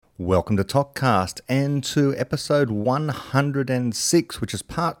Welcome to TalkCast and to episode 106, which is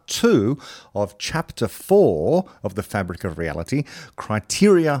part 2 of chapter 4 of The Fabric of Reality,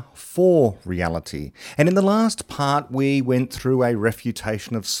 Criteria for Reality. And in the last part, we went through a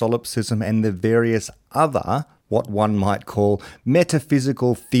refutation of solipsism and the various other what one might call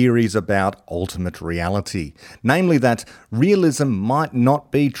metaphysical theories about ultimate reality. Namely that realism might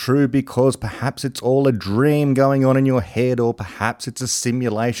not be true because perhaps it's all a dream going on in your head, or perhaps it's a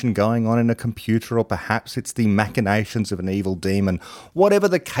simulation going on in a computer, or perhaps it's the machinations of an evil demon. Whatever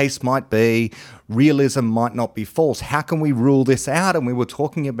the case might be, realism might not be false. How can we rule this out? And we were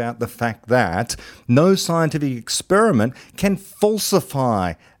talking about the fact that no scientific experiment can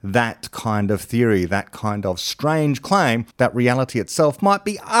falsify that kind of theory, that kind of strange claim that reality itself might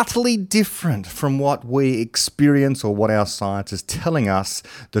be utterly different from what we experience or what our science is telling us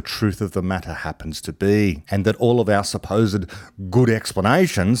the truth of the matter happens to be. And that all of our supposed good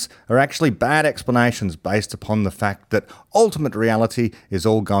explanations are actually bad explanations based upon the fact that ultimate reality is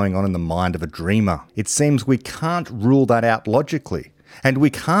all going on in the mind of a dreamer. It seems we can't rule that out logically. And we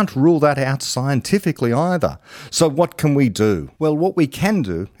can't rule that out scientifically either. So what can we do? Well, what we can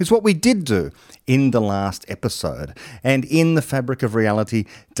do is what we did do in the last episode. And in The Fabric of Reality,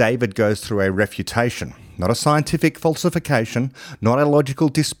 David goes through a refutation, not a scientific falsification, not a logical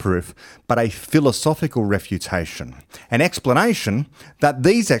disproof, but a philosophical refutation. An explanation that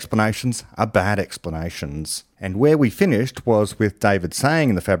these explanations are bad explanations. And where we finished was with David saying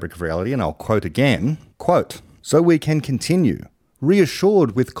in The Fabric of Reality, and I'll quote again, quote, "So we can continue,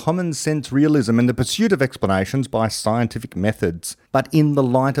 reassured with common sense realism and the pursuit of explanations by scientific methods. But in the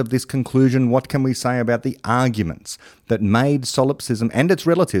light of this conclusion, what can we say about the arguments that made solipsism and its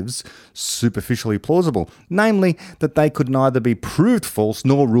relatives superficially plausible? Namely, that they could neither be proved false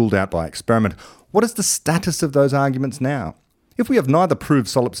nor ruled out by experiment. What is the status of those arguments now? If we have neither proved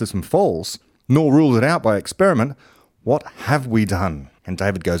solipsism false nor ruled it out by experiment, what have we done?" And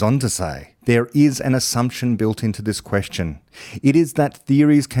David goes on to say, "There is an assumption built into this question. It is that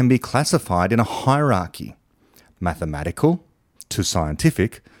theories can be classified in a hierarchy, mathematical to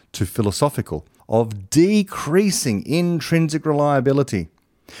scientific to philosophical, of decreasing intrinsic reliability.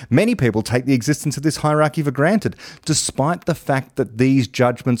 Many people take the existence of this hierarchy for granted, despite the fact that these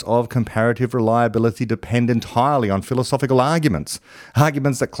judgments of comparative reliability depend entirely on philosophical arguments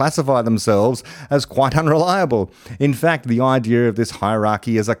that classify themselves as quite unreliable. In fact, the idea of this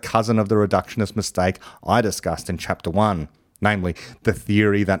hierarchy is a cousin of the reductionist mistake I discussed in Chapter 1. Namely, the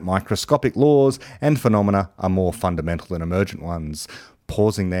theory that microscopic laws and phenomena are more fundamental than emergent ones."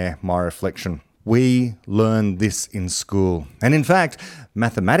 Pausing there, my reflection. We learn this in school. And in fact,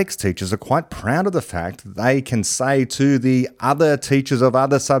 mathematics teachers are quite proud of the fact that they can say to the other teachers of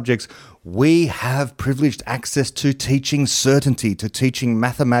other subjects, "We have privileged access to teaching certainty, to teaching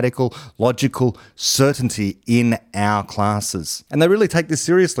mathematical, logical certainty in our classes." And they really take this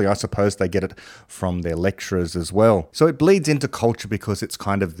seriously. I suppose they get it from their lecturers as well. So it bleeds into culture because it's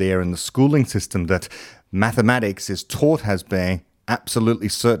kind of there in the schooling system that mathematics is taught as being absolutely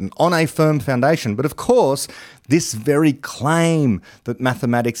certain on a firm foundation. But of course, this very claim that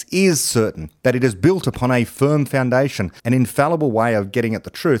mathematics is certain, that it is built upon a firm foundation, an infallible way of getting at the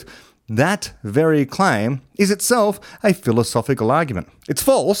truth, that very claim is itself a philosophical argument. It's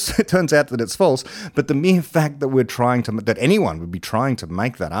false. It turns out that it's false. But the mere fact that that anyone would be trying to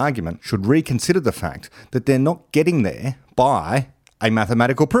make that argument should reconsider the fact that they're not getting there by a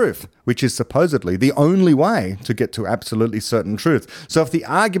mathematical proof, which is supposedly the only way to get to absolutely certain truth. So if the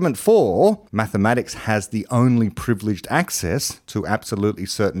argument for mathematics has the only privileged access to absolutely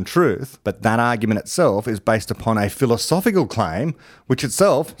certain truth, but that argument itself is based upon a philosophical claim, which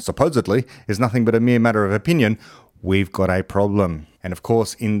itself, supposedly, is nothing but a mere matter of opinion, we've got a problem. And of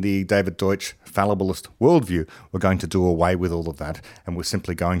course, in the David Deutsch fallibilist worldview, we're going to do away with all of that, and we're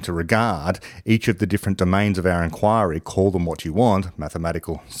simply going to regard each of the different domains of our inquiry, call them what you want,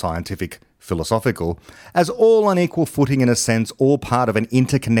 mathematical, scientific, philosophical, as all on equal footing in a sense, all part of an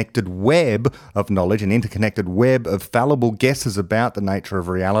interconnected web of knowledge, an interconnected web of fallible guesses about the nature of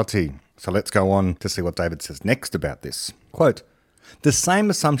reality. So let's go on to see what David says next about this. Quote, "The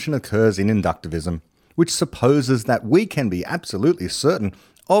same assumption occurs in inductivism, which supposes that we can be absolutely certain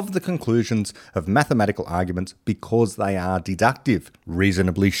of the conclusions of mathematical arguments because they are deductive,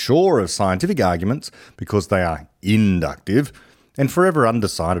 reasonably sure of scientific arguments because they are inductive, and forever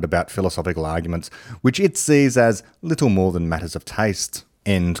undecided about philosophical arguments, which it sees as little more than matters of taste.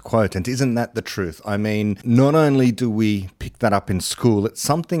 End quote. And isn't that the truth? I mean, not only do we pick that up in school, it's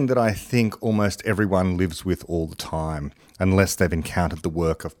something that I think almost everyone lives with all the time, unless they've encountered the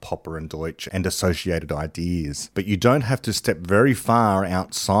work of Popper and Deutsch and associated ideas. But you don't have to step very far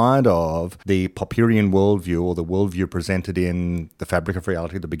outside of the Popperian worldview or the worldview presented in The Fabric of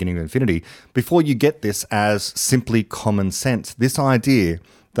Reality, The Beginning of Infinity, before you get this as simply common sense. This idea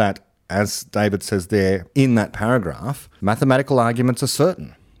that, as David says there in that paragraph, mathematical arguments are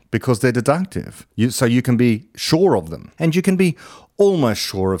certain because they're deductive. So you can be sure of them. And you can be almost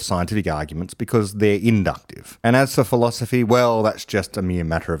sure of scientific arguments because they're inductive. And as for philosophy, well, that's just a mere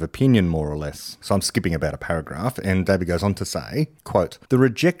matter of opinion, more or less. So I'm skipping about a paragraph, and David goes on to say, quote, "The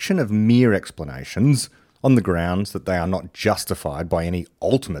rejection of mere explanations on the grounds that they are not justified by any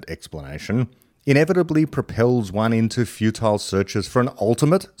ultimate explanation inevitably propels one into futile searches for an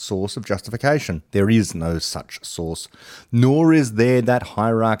ultimate source of justification. There is no such source, nor is there that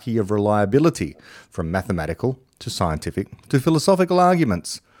hierarchy of reliability from mathematical to scientific to philosophical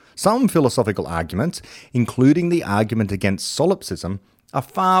arguments. Some philosophical arguments, including the argument against solipsism, are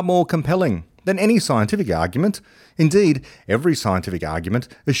far more compelling than any scientific argument. Indeed, every scientific argument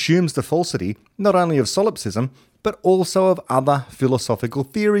assumes the falsity not only of solipsism, but also of other philosophical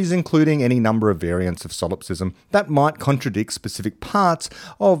theories, including any number of variants of solipsism that might contradict specific parts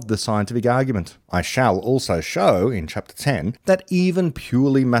of the scientific argument. I shall also show in Chapter 10 that even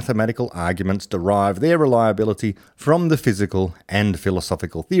purely mathematical arguments derive their reliability from the physical and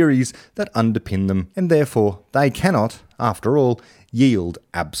philosophical theories that underpin them, and therefore they cannot, after all, yield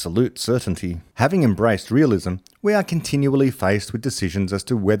absolute certainty. Having embraced realism, we are continually faced with decisions as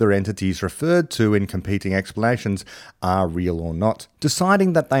to whether entities referred to in competing explanations are real or not.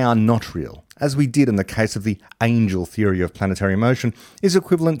 Deciding that they are not real, as we did in the case of the angel theory of planetary motion, is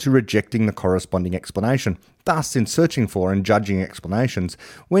equivalent to rejecting the corresponding explanation. Thus, in searching for and judging explanations,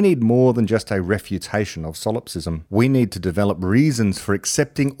 we need more than just a refutation of solipsism. We need to develop reasons for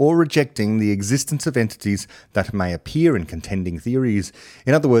accepting or rejecting the existence of entities that may appear in contending theories.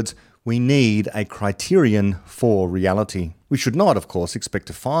 In other words, we need a criterion for reality. We should not, of course, expect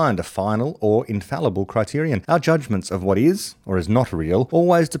to find a final or infallible criterion. Our judgments of what is or is not real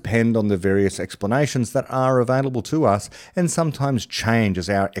always depend on the various explanations that are available to us, and sometimes change as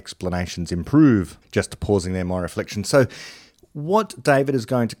our explanations improve. Just pausing there, my reflection. So what David is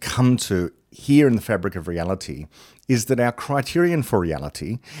going to come to here in The Fabric of Reality is that our criterion for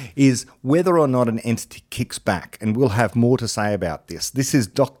reality is whether or not an entity kicks back, and we'll have more to say about this. This is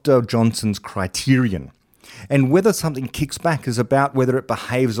Dr. Johnson's criterion. And whether something kicks back is about whether it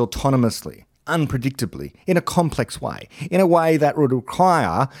behaves autonomously, unpredictably, in a complex way, in a way that would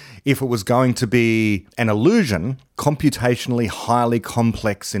require, if it was going to be an illusion, computationally highly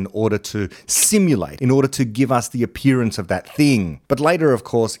complex in order to simulate, in order to give us the appearance of that thing. But later, of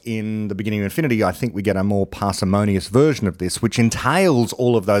course, in The Beginning of Infinity, I think we get a more parsimonious version of this, which entails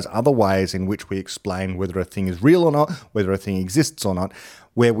all of those other ways in which we explain whether a thing is real or not, whether a thing exists or not,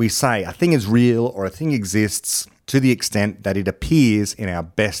 where we say a thing is real or a thing exists to the extent that it appears in our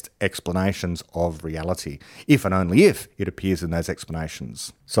best explanations of reality, if and only if it appears in those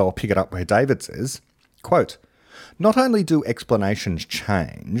explanations. So I'll pick it up where David says, quote, "Not only do explanations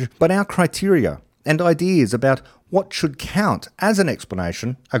change, but our criteria and ideas about what should count as an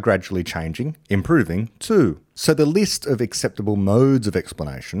explanation are gradually changing, improving too. So the list of acceptable modes of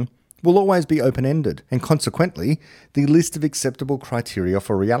explanation will always be open-ended, and consequently, the list of acceptable criteria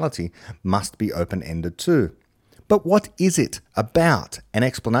for reality must be open-ended too. But what is it about an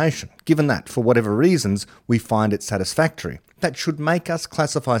explanation, given that, for whatever reasons, we find it satisfactory, that should make us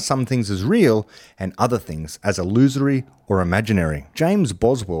classify some things as real and other things as illusory or imaginary?" James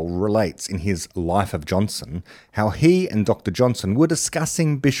Boswell relates in his Life of Johnson how he and Dr. Johnson were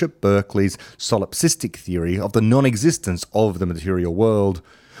discussing Bishop Berkeley's solipsistic theory of the non-existence of the material world.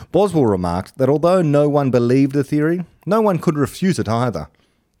 Boswell remarked that although no one believed the theory, no one could refute it either.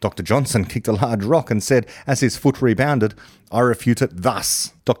 Dr. Johnson kicked a large rock and said, as his foot rebounded, "I refute it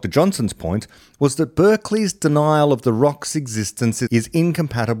thus." Dr. Johnson's point was that Berkeley's denial of the rock's existence is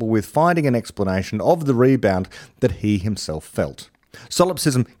incompatible with finding an explanation of the rebound that he himself felt.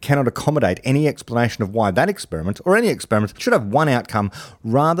 Solipsism cannot accommodate any explanation of why that experiment, or any experiment, should have one outcome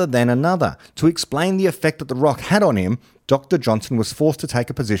rather than another. To explain the effect that the rock had on him, Dr. Johnson was forced to take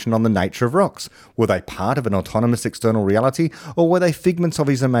a position on the nature of rocks. Were they part of an autonomous external reality, or were they figments of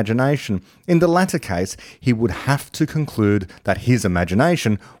his imagination? In the latter case, he would have to conclude that his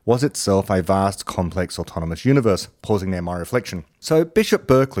imagination was itself a vast, complex, autonomous universe. Pausing there, my reflection. So Bishop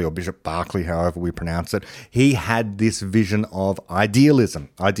Berkeley, or Bishop Berkeley, however we pronounce it, he had this vision of idealism.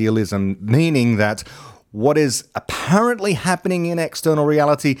 Idealism meaning that what is apparently happening in external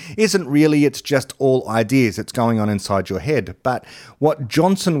reality isn't really, it's just all ideas. It's going on inside your head. But what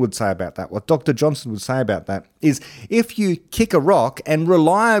Johnson would say about that, what Dr. Johnson would say about that, is if you kick a rock and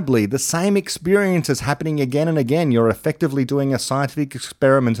reliably the same experience is happening again and again, you're effectively doing a scientific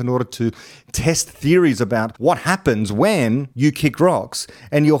experiment in order to test theories about what happens when you kick rocks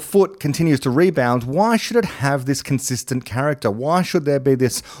and your foot continues to rebound. Why should it have this consistent character? Why should there be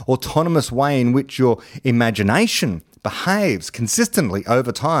this autonomous way in which your imagination behaves consistently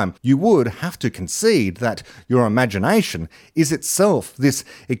over time? You would have to concede that your imagination is itself this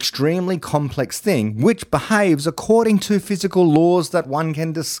extremely complex thing which behaves according to physical laws that one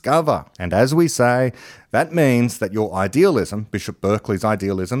can discover. And as we say, that means that your idealism, Bishop Berkeley's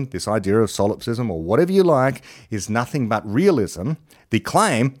idealism, this idea of solipsism or whatever you like, is nothing but realism. The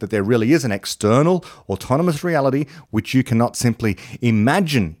claim that there really is an external, autonomous reality which you cannot simply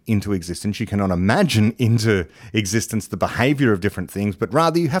imagine into existence. You cannot imagine into existence the behavior of different things, but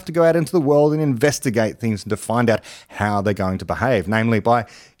rather you have to go out into the world and investigate things and to find out how they're going to behave, namely by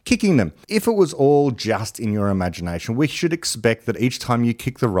kicking them. If it was all just in your imagination, we should expect that each time you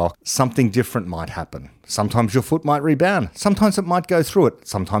kick the rock, something different might happen. Sometimes your foot might rebound. Sometimes it might go through it.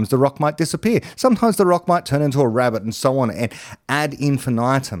 Sometimes the rock might disappear. Sometimes the rock might turn into a rabbit and so on, and ad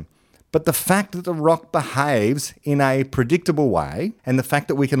infinitum. But the fact that the rock behaves in a predictable way, and the fact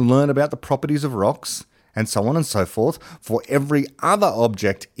that we can learn about the properties of rocks, and so on and so forth, for every other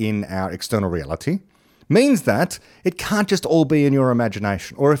object in our external reality, means that it can't just all be in your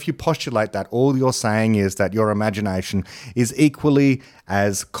imagination. Or if you postulate that, all you're saying is that your imagination is equally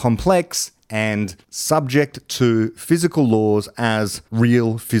as complex and subject to physical laws as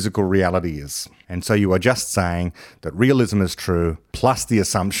real physical reality is. And so you are just saying that realism is true, plus the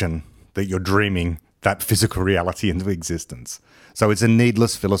assumption that you're dreaming that physical reality into existence. So it's a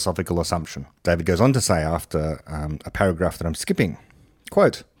needless philosophical assumption. David goes on to say after a paragraph that I'm skipping,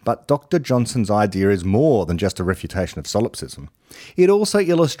 quote, "But Dr. Johnson's idea is more than just a refutation of solipsism. It also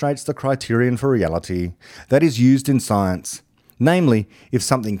illustrates the criterion for reality that is used in science. Namely, if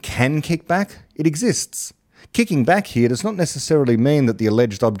something can kick back, it exists. Kicking back here does not necessarily mean that the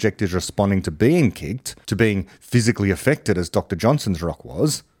alleged object is responding to being kicked, to being physically affected as Dr. Johnson's rock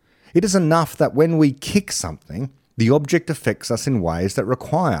was. It is enough that when we kick something, the object affects us in ways that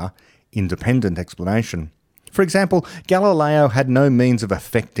require independent explanation. For example, Galileo had no means of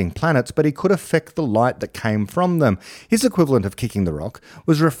affecting planets, but he could affect the light that came from them. His equivalent of kicking the rock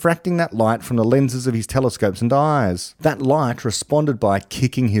was refracting that light from the lenses of his telescopes and eyes. That light responded by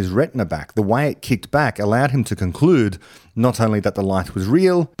kicking his retina back. The way it kicked back allowed him to conclude not only that the light was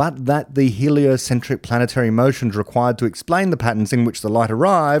real, but that the heliocentric planetary motions required to explain the patterns in which the light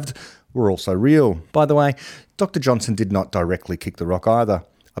arrived were also real. By the way, Dr. Johnson did not directly kick the rock either.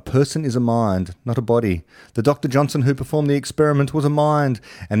 A person is a mind, not a body. The Dr. Johnson who performed the experiment was a mind,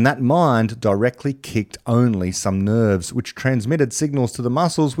 and that mind directly kicked only some nerves, which transmitted signals to the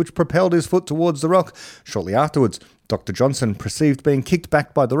muscles which propelled his foot towards the rock. Shortly afterwards, Dr. Johnson perceived being kicked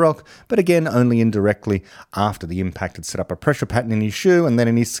back by the rock, but again only indirectly, after the impact had set up a pressure pattern in his shoe and then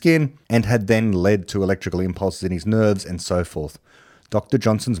in his skin, and had then led to electrical impulses in his nerves and so forth. Dr.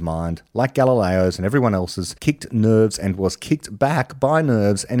 Johnson's mind, like Galileo's and everyone else's, kicked nerves and was kicked back by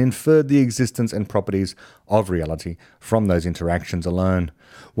nerves and inferred the existence and properties of reality from those interactions alone.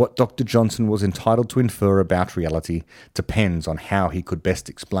 What Dr. Johnson was entitled to infer about reality depends on how he could best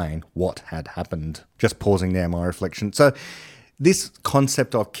explain what had happened." Just pausing there, my reflection. So this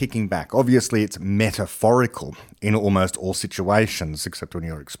concept of kicking back, obviously it's metaphorical in almost all situations, except when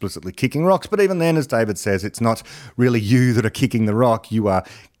you're explicitly kicking rocks. But even then, as David says, it's not really you that are kicking the rock, you are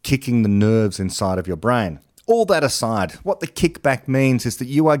kicking the nerves inside of your brain. All that aside, what the kickback means is that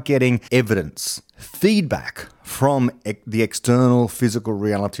you are getting evidence, feedback from the external physical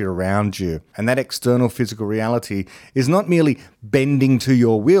reality around you. And that external physical reality is not merely bending to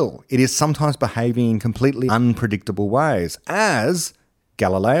your will. It is sometimes behaving in completely unpredictable ways, as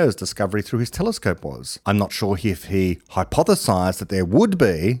Galileo's discovery through his telescope was. I'm not sure if he hypothesized that there would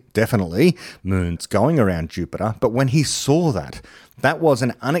be, definitely, moons going around Jupiter, but when he saw that, that was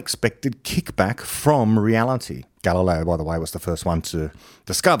an unexpected kickback from reality. Galileo, by the way, was the first one to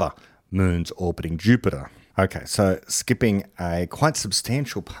discover moons orbiting Jupiter. Okay, so skipping a quite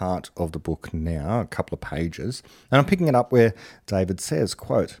substantial part of the book now, a couple of pages, and I'm picking it up where David says,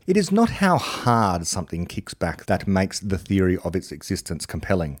 quote, "It is not how hard something kicks back that makes the theory of its existence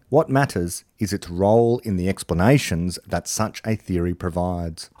compelling. What matters is its role in the explanations that such a theory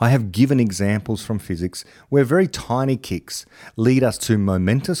provides. I have given examples from physics where very tiny kicks lead us to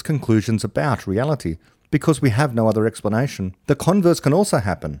momentous conclusions about reality. because we have no other explanation. The converse can also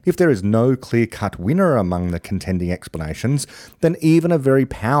happen. If there is no clear-cut winner among the contending explanations, then even a very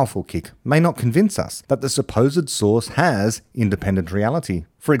powerful kick may not convince us that the supposed source has independent reality.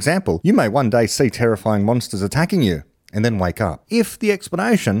 For example, you may one day see terrifying monsters attacking you, and then wake up. If the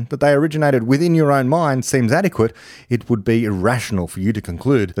explanation that they originated within your own mind seems adequate, it would be irrational for you to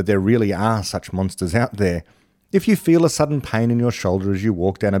conclude that there really are such monsters out there. If you feel a sudden pain in your shoulder as you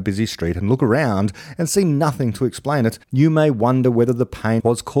walk down a busy street and look around and see nothing to explain it, you may wonder whether the pain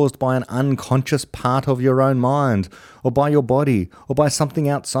was caused by an unconscious part of your own mind, or by your body, or by something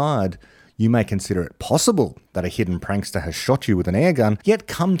outside. You may consider it possible that a hidden prankster has shot you with an airgun, yet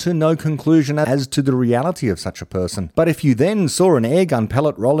come to no conclusion as to the reality of such a person. But if you then saw an airgun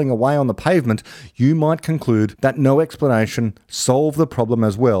pellet rolling away on the pavement, you might conclude that no explanation solved the problem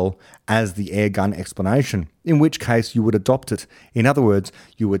as well as the airgun explanation, in which case you would adopt it. In other words,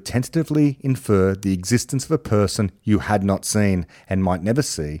 you would tentatively infer the existence of a person you had not seen and might never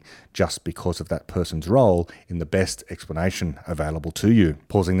see just because of that person's role in the best explanation available to you.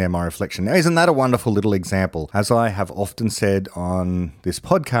 Pausing there, my reflection. Now, isn't that a wonderful little example? As I have often said on this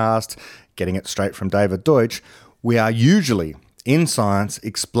podcast, getting it straight from David Deutsch, we are usually in science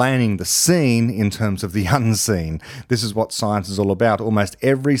explaining the seen in terms of the unseen. This is what science is all about. Almost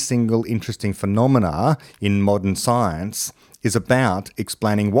every single interesting phenomena in modern science is about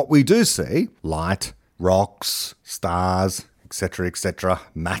explaining what we do see: light, rocks, stars, etc.,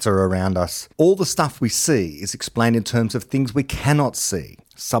 matter around us. All the stuff we see is explained in terms of things we cannot see: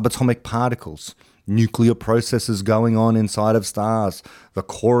 subatomic particles, nuclear processes going on inside of stars, the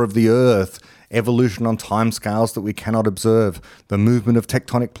core of the Earth, evolution on timescales that we cannot observe, the movement of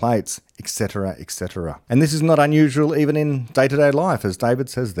tectonic plates, etc. And this is not unusual even in day-to-day life. As David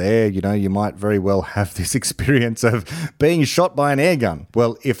says there, you might very well have this experience of being shot by an airgun.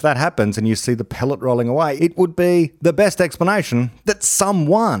 Well, if that happens and you see the pellet rolling away, it would be the best explanation that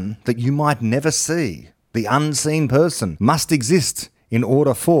someone that you might never see, the unseen person, must exist in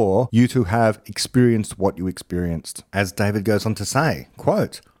order for you to have experienced what you experienced. As David goes on to say,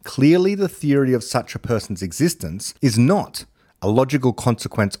 quote, "Clearly the theory of such a person's existence is not a logical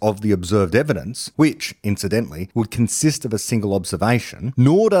consequence of the observed evidence, which, incidentally, would consist of a single observation,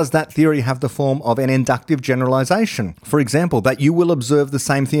 nor does that theory have the form of an inductive generalization. For example, that you will observe the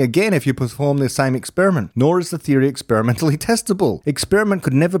same thing again if you perform the same experiment, nor is the theory experimentally testable. Experiment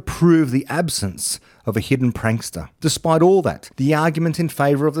could never prove the absence of a hidden prankster. Despite all that, the argument in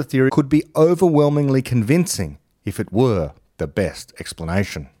favour of the theory could be overwhelmingly convincing if it were the best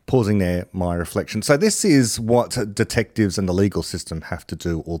explanation." Pausing there, my reflection. So this is what detectives and the legal system have to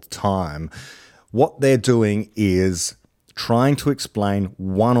do all the time. What they're doing is trying to explain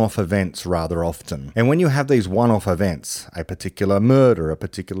one-off events rather often. And when you have these one-off events, a particular murder, a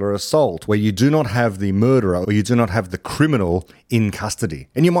particular assault, where you do not have the murderer or you do not have the criminal in custody,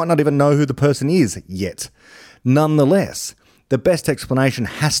 and you might not even know who the person is yet, nonetheless, the best explanation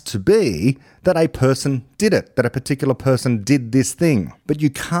has to be that a person did it, that a particular person did this thing. But you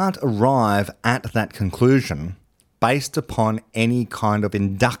can't arrive at that conclusion based upon any kind of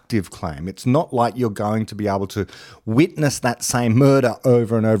inductive claim. It's not like you're going to be able to witness that same murder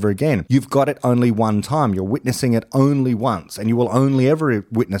over and over again. You've got it only one time. You're witnessing it only once, and you will only ever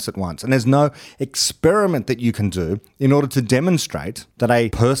witness it once. And there's no experiment that you can do in order to demonstrate that a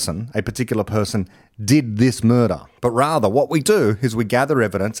particular person, did this murder. But rather, what we do is we gather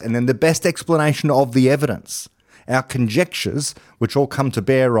evidence, and then the best explanation of the evidence, our conjectures, which all come to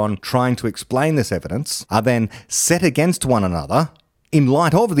bear on trying to explain this evidence, are then set against one another in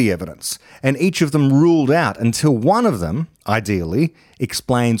light of the evidence, and each of them ruled out until one of them, ideally,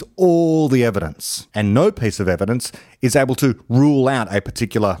 explains all the evidence. And no piece of evidence is able to rule out a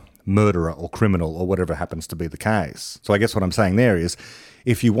particular murderer or criminal or whatever happens to be the case. So I guess what I'm saying there is,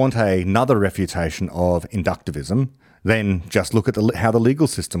 if you want another refutation of inductivism, then just look at how the legal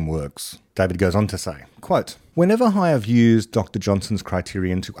system works. David goes on to say, quote, "Whenever I have used Dr. Johnson's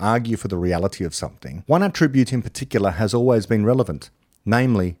criterion to argue for the reality of something, one attribute in particular has always been relevant,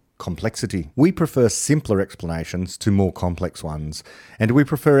 namely complexity. We prefer simpler explanations to more complex ones, and we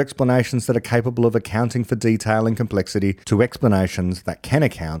prefer explanations that are capable of accounting for detail and complexity to explanations that can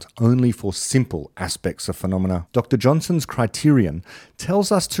account only for simple aspects of phenomena. Dr. Johnson's criterion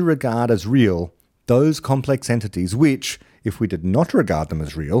tells us to regard as real those complex entities which, if we did not regard them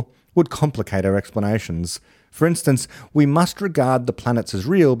as real, would complicate our explanations. For instance, we must regard the planets as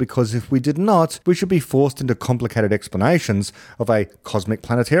real because if we did not, we should be forced into complicated explanations of a cosmic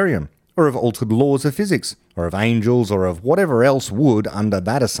planetarium, or of altered laws of physics, or of angels, or of whatever else would, under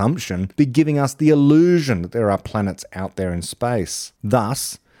that assumption, be giving us the illusion that there are planets out there in space.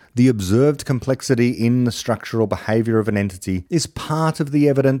 Thus, The observed complexity in the structure or behavior of an entity is part of the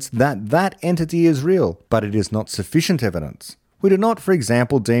evidence that that entity is real, but it is not sufficient evidence. We do not, for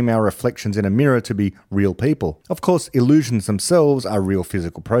example, deem our reflections in a mirror to be real people. Of course, illusions themselves are real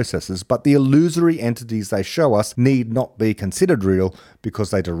physical processes, but the illusory entities they show us need not be considered real because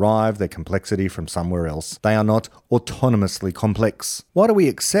they derive their complexity from somewhere else. They are not autonomously complex. Why do we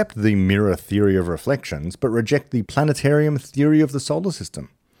accept the mirror theory of reflections but reject the planetarium theory of the solar system?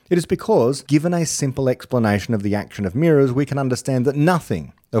 It is because, given a simple explanation of the action of mirrors, we can understand that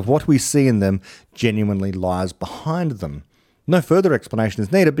nothing of what we see in them genuinely lies behind them. No further explanation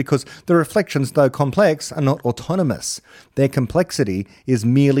is needed because the reflections, though complex, are not autonomous. Their complexity is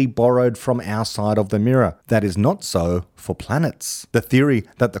merely borrowed from our side of the mirror. That is not so for planets. The theory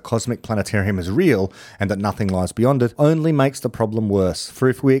that the cosmic planetarium is real and that nothing lies beyond it only makes the problem worse. For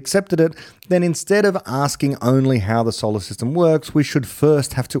if we accepted it, then instead of asking only how the solar system works, we should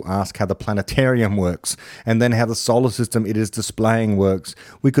first have to ask how the planetarium works, and then how the solar system it is displaying works.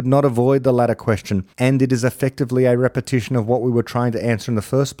 We could not avoid the latter question, and it is effectively a repetition of what we were trying to answer in the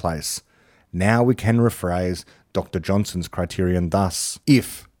first place. Now we can rephrase Dr. Johnson's criterion thus: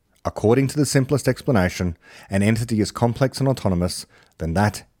 if, according to the simplest explanation, an entity is complex and autonomous, then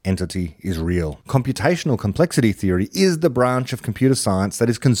that entity is real. Computational complexity theory is the branch of computer science that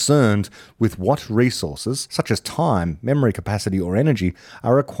is concerned with what resources, such as time, memory capacity, or energy,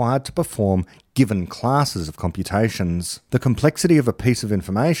 are required to perform given classes of computations. The complexity of a piece of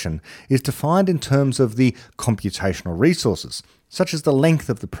information is defined in terms of the computational resources, such as the length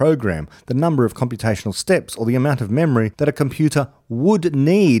of the program, the number of computational steps, or the amount of memory that a computer would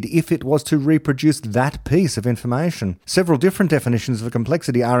need if it was to reproduce that piece of information. Several different definitions of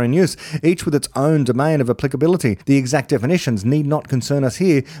complexity are in use, each with its own domain of applicability. The exact definitions need not concern us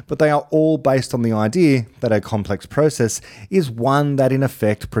here, but they are all based on the idea that a complex process is one that in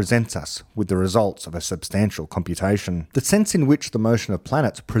effect presents us with the results of a substantial computation. The sense in which the motion of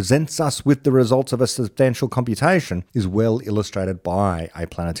planets presents us with the results of a substantial computation is well illustrated by a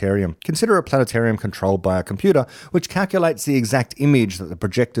planetarium. Consider a planetarium controlled by a computer, which calculates the exact image that the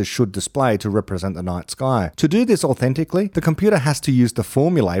projectors should display to represent the night sky. To do this authentically, the computer has to use the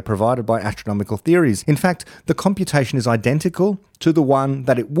formulae provided by astronomical theories. In fact, the computation is identical to the one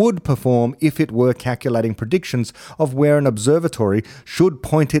that it would perform if it were calculating predictions of where an observatory should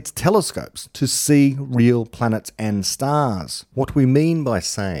point its telescopes to see real planets and stars. What we mean by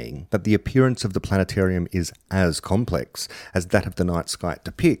saying that the appearance of the planetarium is as complex as that of the night sky it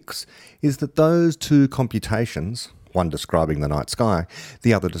depicts is that those two computations, one describing the night sky,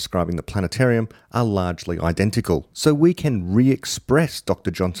 the other describing the planetarium, are largely identical. So we can re-express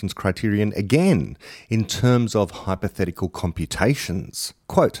Dr. Johnson's criterion again in terms of hypothetical computations.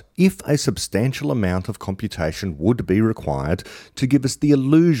 Quote, if a substantial amount of computation would be required to give us the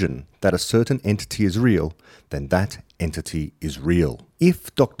illusion that a certain entity is real, then that entity is real.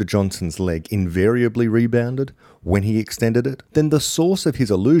 If Dr. Johnson's leg invariably rebounded when he extended it, then the source of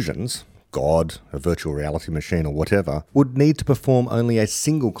his illusions, God, a virtual reality machine or whatever, would need to perform only a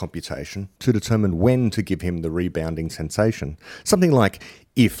single computation to determine when to give him the rebounding sensation. Something like,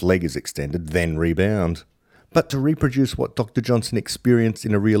 if leg is extended, then rebound. But to reproduce what Dr. Johnson experienced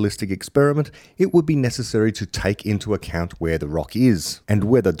in a realistic experiment, it would be necessary to take into account where the rock is, and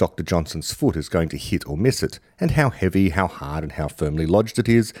whether Dr. Johnson's foot is going to hit or miss it, and how heavy, how hard, and how firmly lodged it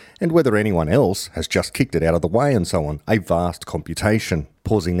is, and whether anyone else has just kicked it out of the way, and so on. A vast computation.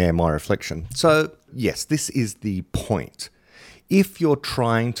 Pausing there, my reflection. So, yes, this is the point. If you're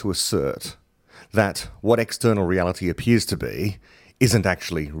trying to assert that what external reality appears to be isn't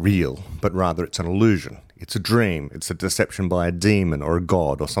actually real, but rather it's an illusion, it's a dream, it's a deception by a demon or a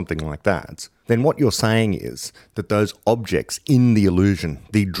god or something like that, then what you're saying is that those objects in the illusion,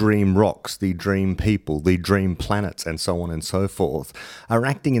 the dream rocks, the dream people, the dream planets, and so on and so forth, are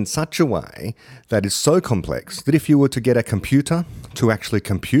acting in such a way that is so complex that if you were to get a computer to actually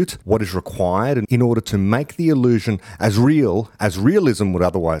compute what is required in order to make the illusion as real as realism would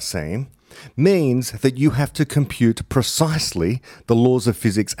otherwise seem, means that you have to compute precisely the laws of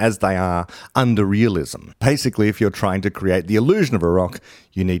physics as they are under realism. Basically, if you're trying to create the illusion of a rock,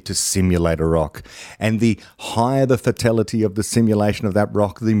 you need to simulate a rock. And the higher the fidelity of the simulation of that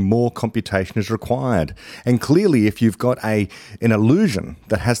rock, the more computation is required. And clearly, if you've got an illusion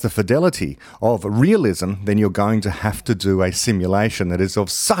that has the fidelity of realism, then you're going to have to do a simulation that is of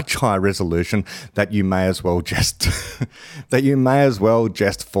such high resolution that you may as well just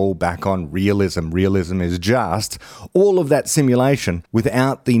fall back on realism. Realism is just all of that simulation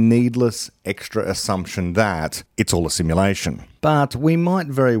without the needless extra assumption that it's all a simulation. But we might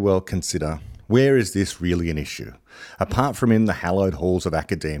very well consider Where is this really an issue? Apart from in the hallowed halls of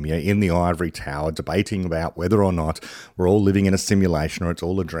academia, in the ivory tower, debating about whether or not we're all living in a simulation or it's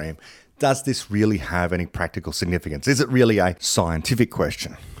all a dream, does this really have any practical significance? Is it really a scientific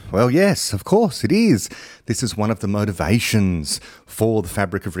question? Well, yes, of course it is. This is one of the motivations for the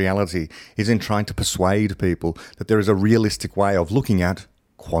fabric of reality, is in trying to persuade people that there is a realistic way of looking at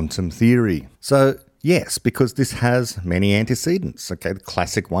quantum theory. So, yes, because this has many antecedents. Okay, the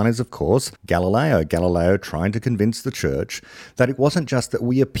classic one is, of course, Galileo. Galileo trying to convince the church that it wasn't just that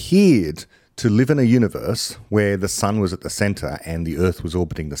we appeared to live in a universe where the sun was at the centre and the earth was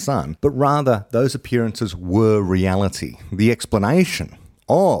orbiting the sun, but rather those appearances were reality. The explanation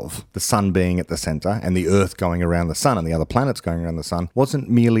of the sun being at the centre and the earth going around the sun and the other planets going around the sun wasn't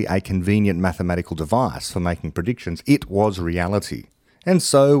merely a convenient mathematical device for making predictions, it was reality. And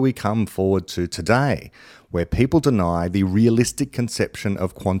so we come forward to today, where people deny the realistic conception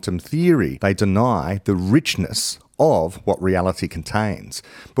of quantum theory. They deny the richness of what reality contains.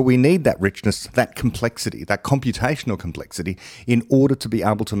 But we need that richness, that complexity, that computational complexity, in order to be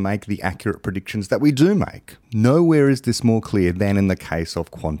able to make the accurate predictions that we do make. Nowhere is this more clear than in the case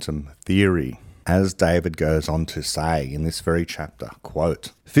of quantum theory. As David goes on to say in this very chapter,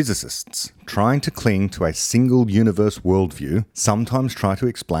 quote, "Physicists, trying to cling to a single universe worldview, sometimes try to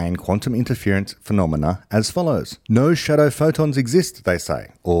explain quantum interference phenomena as follows. No shadow photons exist, they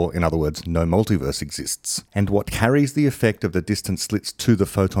say, or in other words, no multiverse exists. And what carries the effect of the distance slits to the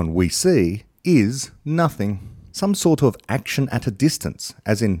photon we see is nothing. Some sort of action at a distance,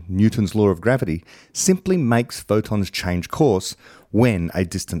 as in Newton's law of gravity, simply makes photons change course when a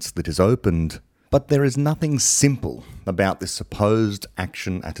distance slit is opened. But there is nothing simple about this supposed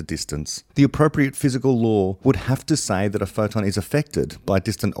action at a distance. The appropriate physical law would have to say that a photon is affected by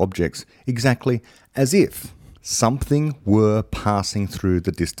distant objects exactly as if something were passing through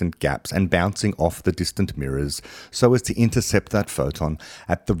the distant gaps and bouncing off the distant mirrors so as to intercept that photon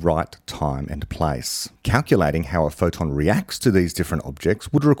at the right time and place. Calculating how a photon reacts to these different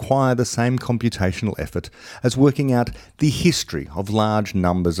objects would require the same computational effort as working out the history of large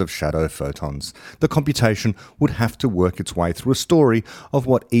numbers of shadow photons. The computation would have to work its way through a story of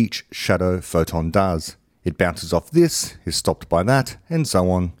what each shadow photon does. It bounces off this, is stopped by that, and so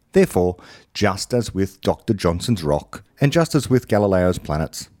on. Therefore, just as with Dr. Johnson's rock, and just as with Galileo's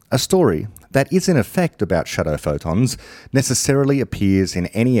planets, a story that is in effect about shadow photons necessarily appears in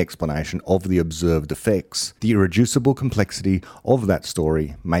any explanation of the observed effects. The irreducible complexity of that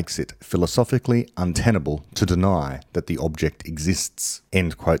story makes it philosophically untenable to deny that the object exists."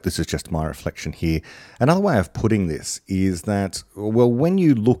 End quote. This is just my reflection here. Another way of putting this is that, well, when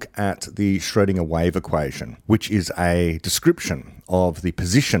you look at the Schrödinger wave equation, which is a description of the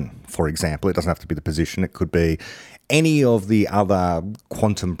position, for example, it doesn't have to be the position, it could be any of the other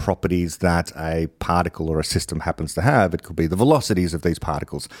quantum properties that a particle or a system happens to have. It could be the velocities of these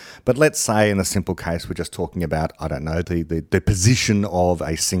particles. But let's say in the simple case, we're just talking about, I don't know, the position of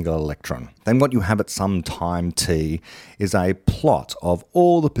a single electron. Then what you have at some time t is a plot of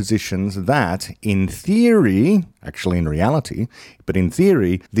all the positions that, in theory, actually in reality, but in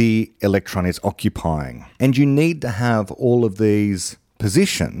theory, the electron is occupying. And you need to have all of these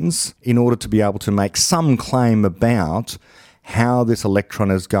positions in order to be able to make some claim about how this electron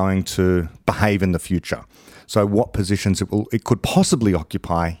is going to behave in the future. So what positions it could possibly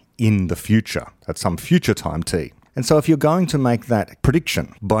occupy in the future, at some future time t. And so if you're going to make that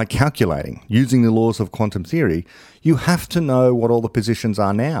prediction by calculating, using the laws of quantum theory, you have to know what all the positions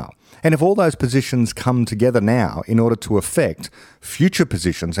are now. And if all those positions come together now in order to affect future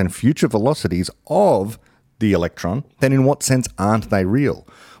positions and future velocities of the electron, then in what sense aren't they real?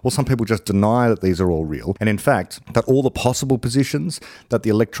 Well, some people just deny that these are all real, and in fact, that all the possible positions that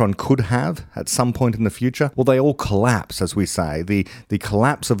the electron could have at some point in the future, well, they all collapse, as we say. The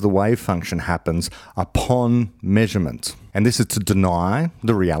collapse of the wave function happens upon measurement. And this is to deny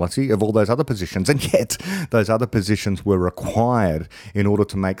the reality of all those other positions, and yet those other positions were required in order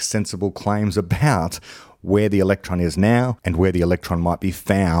to make sensible claims about where the electron is now and where the electron might be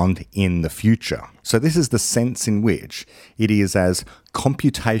found in the future. So this is the sense in which it is as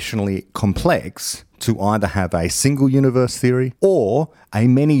computationally complex to either have a single universe theory or a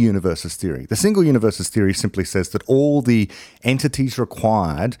many universes theory. The single universes theory simply says that all the entities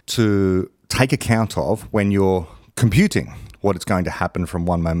required to take account of when you're computing what is going to happen from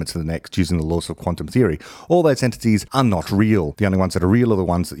one moment to the next using the laws of quantum theory. All those entities are not real. The only ones that are real are the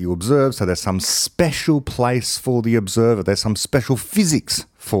ones that you observe, so there's some special place for the observer. There's some special physics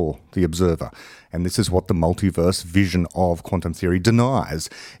for the observer. And this is what the multiverse vision of quantum theory denies.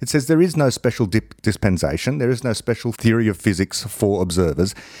 It says there is no special dispensation, there is no special theory of physics for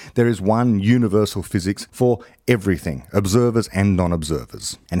observers. There is one universal physics for everything, observers and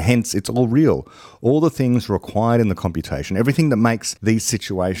non-observers. And hence, it's all real. All the things required in the computation, everything that makes these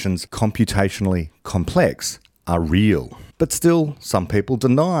situations computationally complex, are real. But still, some people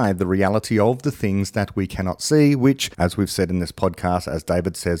deny the reality of the things that we cannot see, which, as we've said in this podcast, as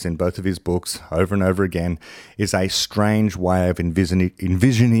David says in both of his books over and over again, is a strange way of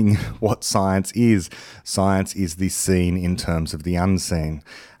envisioning what science is. Science is the seen in terms of the unseen.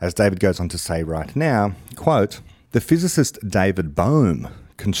 As David goes on to say right now, quote, "The physicist David Bohm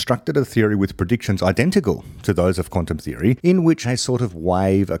constructed a theory with predictions identical to those of quantum theory, in which a sort of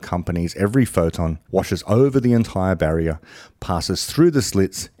wave accompanies every photon, washes over the entire barrier, passes through the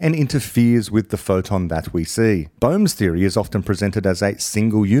slits, and interferes with the photon that we see. Bohm's theory is often presented as a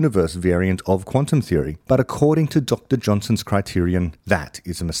single universe variant of quantum theory, but according to Dr. Johnson's criterion, that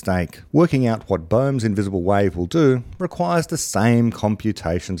is a mistake. Working out what Bohm's invisible wave will do requires the same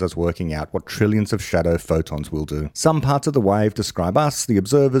computations as working out what trillions of shadow photons will do. Some parts of the wave describe us, the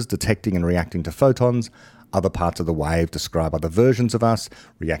observers, detecting and reacting to photons. Other parts of the wave describe other versions of us,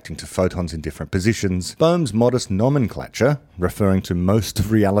 reacting to photons in different positions. Bohm's modest nomenclature, referring to most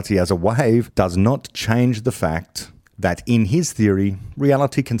of reality as a wave, does not change the fact that in his theory,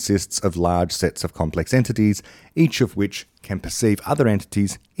 reality consists of large sets of complex entities, each of which can perceive other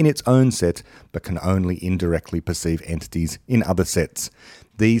entities in its own set, but can only indirectly perceive entities in other sets.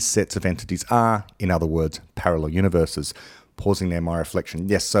 These sets of entities are, in other words, parallel universes." Pausing there, my reflection.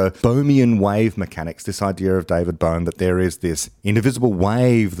 Yes, so Bohmian wave mechanics, this idea of David Bohm that there is this indivisible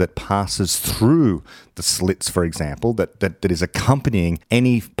wave that passes through the slits, for example, that is accompanying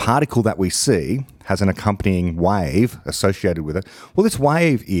any particle that we see, has an accompanying wave associated with it. Well, this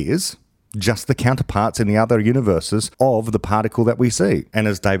wave is just the counterparts in the other universes of the particle that we see. And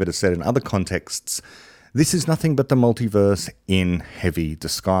as David has said in other contexts, this is nothing but the multiverse in heavy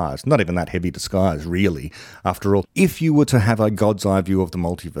disguise. Not even that heavy disguise, really. After all, if you were to have a God's eye view of the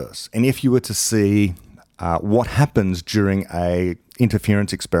multiverse, and if you were to see what happens during a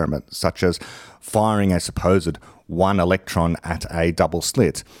interference experiment, such as firing a supposed one electron at a double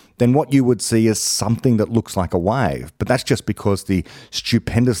slit, then what you would see is something that looks like a wave. But that's just because the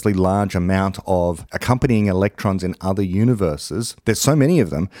stupendously large amount of accompanying electrons in other universes, there's so many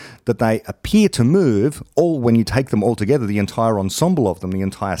of them, that they appear to move, all when you take them all together, the entire ensemble of them, the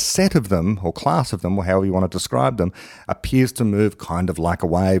entire set of them, or class of them, or however you want to describe them, appears to move kind of like a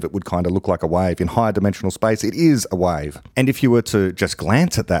wave. It would kind of look like a wave. In higher dimensional space, it is a wave. And if you were to just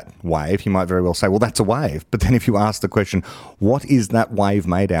glance at that wave, you might very well say, well, that's a wave. But then if you ask the question, what is that wave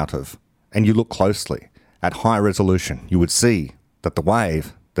made out of? And you look closely at high resolution, you would see that the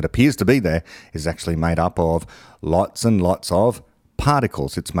wave that appears to be there is actually made up of lots and lots of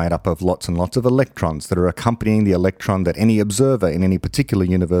particles. It's made up of lots and lots of electrons that are accompanying the electron that any observer in any particular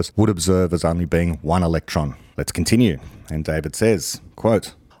universe would observe as only being one electron. Let's continue. And David says,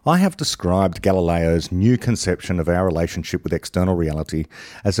 quote, "I have described Galileo's new conception of our relationship with external reality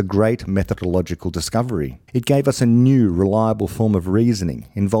as a great methodological discovery. It gave us a new, reliable form of reasoning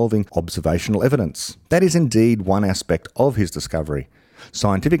involving observational evidence. That is indeed one aspect of his discovery.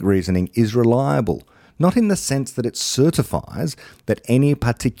 Scientific reasoning is reliable, not in the sense that it certifies that any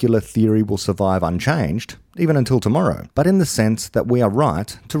particular theory will survive unchanged, even until tomorrow, but in the sense that we are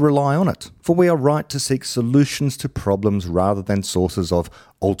right to rely on it. For we are right to seek solutions to problems rather than sources of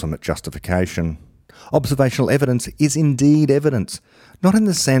ultimate justification. Observational evidence is indeed evidence, not in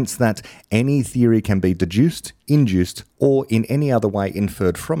the sense that any theory can be deduced, induced, or in any other way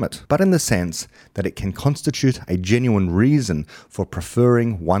inferred from it, but in the sense that it can constitute a genuine reason for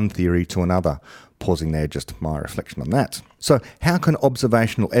preferring one theory to another." Pausing there, just my reflection on that. So how can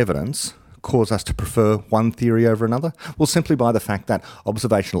observational evidence cause us to prefer one theory over another? Well, simply by the fact that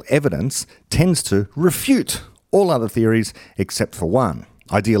observational evidence tends to refute all other theories except for one.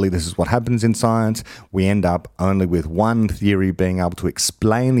 Ideally, this is what happens in science. We end up only with one theory being able to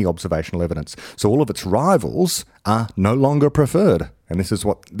explain the observational evidence. So all of its rivals are no longer preferred. And this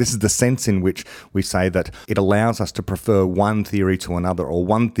is the sense in which we say that it allows us to prefer one theory to another, or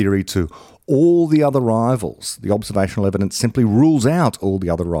one theory to all the other rivals. The observational evidence simply rules out all the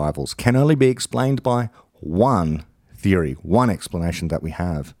other rivals, can only be explained by one theory, one explanation that we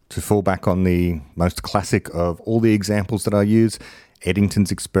have. To fall back on the most classic of all the examples that I use,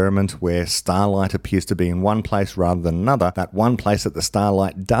 Eddington's experiment, where starlight appears to be in one place rather than another, that one place that the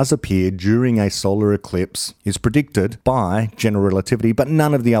starlight does appear during a solar eclipse is predicted by general relativity, but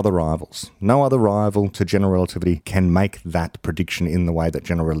none of the other rivals. No other rival to general relativity can make that prediction in the way that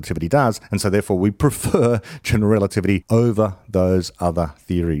general relativity does, and so therefore we prefer general relativity over those other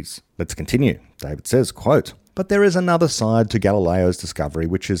theories. Let's continue. David says, quote, "But there is another side to Galileo's discovery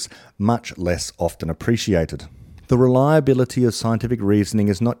which is much less often appreciated. The reliability of scientific reasoning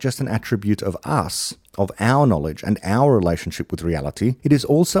is not just an attribute of us, of our knowledge and our relationship with reality, it is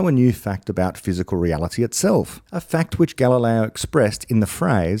also a new fact about physical reality itself, a fact which Galileo expressed in the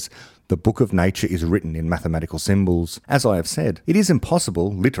phrase, 'The book of nature is written in mathematical symbols.' As I have said, it is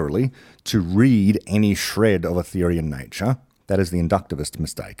impossible, literally, to read any shred of a theory in nature. That is the inductivist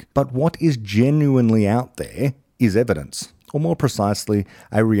mistake. But what is genuinely out there is evidence. Or more precisely,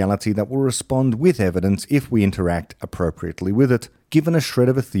 a reality that will respond with evidence if we interact appropriately with it. Given a shred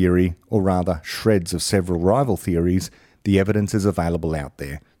of a theory, or rather shreds of several rival theories, the evidence is available out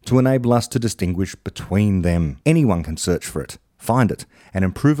there to enable us to distinguish between them. Anyone can search for it, find it, and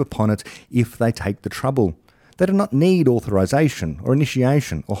improve upon it if they take the trouble. They do not need authorization or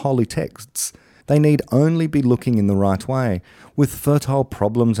initiation or holy texts. They need only be looking in the right way, with fertile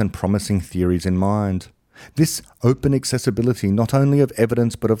problems and promising theories in mind. This open accessibility not only of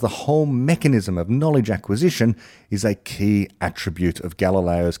evidence but of the whole mechanism of knowledge acquisition is a key attribute of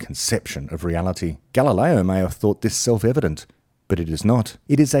Galileo's conception of reality. Galileo may have thought this self-evident, but it is not.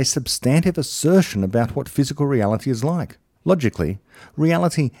 It is a substantive assertion about what physical reality is like. Logically,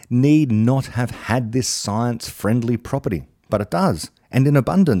 reality need not have had this science-friendly property, but it does, and in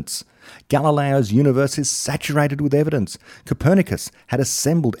abundance. Galileo's universe is saturated with evidence. Copernicus had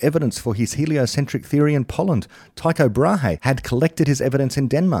assembled evidence for his heliocentric theory in Poland. Tycho Brahe had collected his evidence in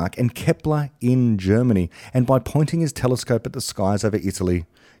Denmark, and Kepler in Germany. And by pointing his telescope at the skies over Italy,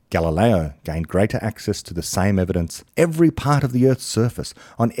 Galileo gained greater access to the same evidence. Every part of the Earth's surface,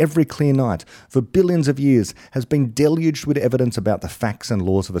 on every clear night, for billions of years, has been deluged with evidence about the facts and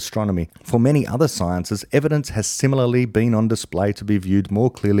laws of astronomy. For many other sciences, evidence has similarly been on display to be viewed more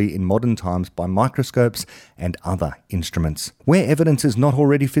clearly in modern times by microscopes and other instruments. Where evidence is not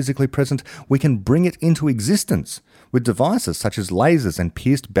already physically present, we can bring it into existence with devices such as lasers and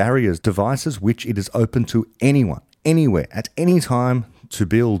pierced barriers, devices which it is open to anyone, anywhere, at any time, to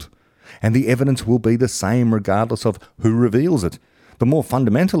build, and the evidence will be the same regardless of who reveals it. The more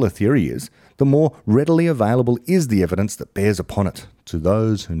fundamental a theory is, the more readily available is the evidence that bears upon it to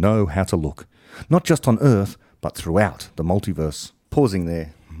those who know how to look, not just on Earth, but throughout the multiverse. Pausing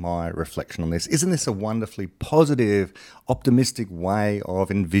there, my reflection on this. Isn't this a wonderfully positive, optimistic way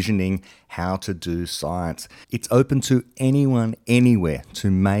of envisioning how to do science? It's open to anyone, anywhere, to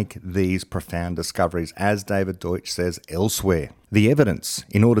make these profound discoveries, as David Deutsch says elsewhere. The evidence,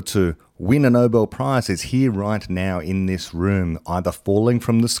 in order to win a Nobel Prize, is here right now in this room, either falling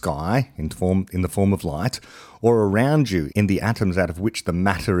from the sky in the form of light, or around you in the atoms out of which the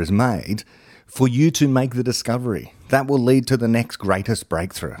matter is made, for you to make the discovery. That will lead to the next greatest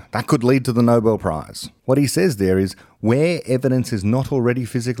breakthrough. That could lead to the Nobel Prize. What he says there is, where evidence is not already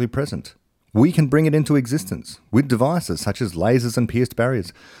physically present, we can bring it into existence with devices such as lasers and pierced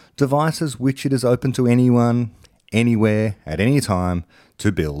barriers, devices which it is open to anyone, anywhere, at any time,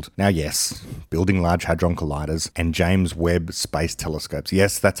 to build. Now, yes, building Large Hadron Colliders and James Webb Space Telescopes,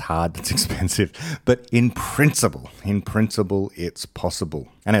 yes, that's hard, that's expensive, but in principle, it's possible.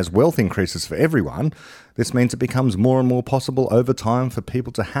 And as wealth increases for everyone, this means it becomes more and more possible over time for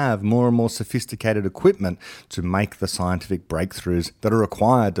people to have more and more sophisticated equipment to make the scientific breakthroughs that are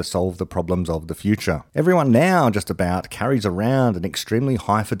required to solve the problems of the future. Everyone now just about carries around an extremely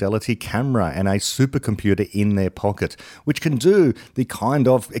high-fidelity camera and a supercomputer in their pocket, which can do the kind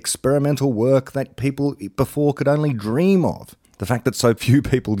of experimental work that people before could only dream of. The fact that so few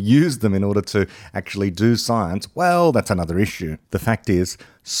people use them in order to actually do science, well, that's another issue. The fact is,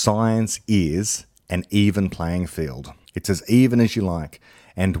 science is an even playing field. It's as even as you like.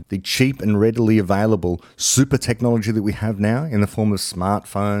 And the cheap and readily available super technology that we have now in the form of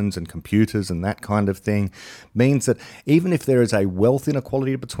smartphones and computers and that kind of thing means that even if there is a wealth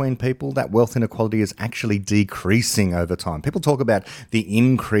inequality between people, that wealth inequality is actually decreasing over time. People talk about the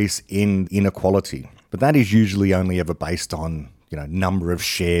increase in inequality, but that is usually only ever based on number of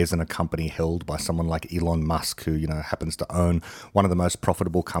shares in a company held by someone like Elon Musk, who, happens to own one of the most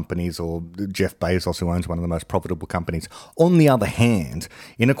profitable companies, or Jeff Bezos, who owns one of the most profitable companies. On the other hand,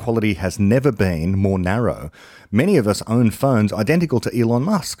 inequality has never been more narrow. Many of us own phones identical to Elon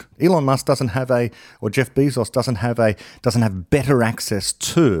Musk. Elon Musk doesn't have or Jeff Bezos doesn't have better access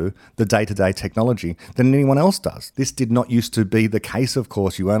to the day-to-day technology than anyone else does. This did not used to be the case, of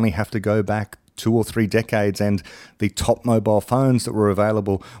course. You only have to go back 2 or 3 decades, and the top mobile phones that were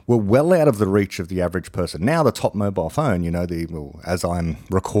available were well out of the reach of the average person. Now the top mobile phone, as I'm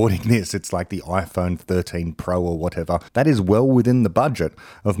recording this, it's like the iPhone 13 Pro or whatever. That is well within the budget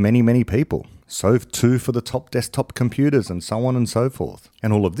of many, many people. So too for the top desktop computers, and so on and so forth.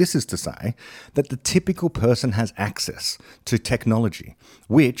 And all of this is to say that the typical person has access to technology,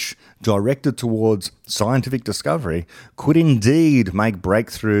 which, directed towards scientific discovery, could indeed make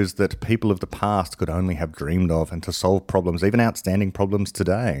breakthroughs that people of the past could only have dreamed of, and to solve problems, even outstanding problems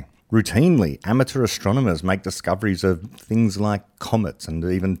today. Routinely, amateur astronomers make discoveries of things like comets and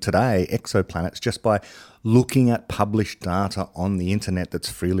even today exoplanets just by looking at published data on the internet that's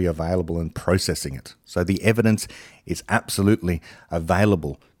freely available and processing it. So the evidence is absolutely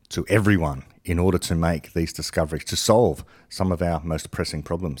available to everyone in order to make these discoveries, to solve some of our most pressing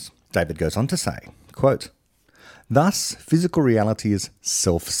problems. David goes on to say, quote, "Thus, physical reality is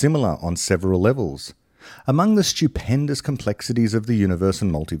self-similar on several levels. Among the stupendous complexities of the universe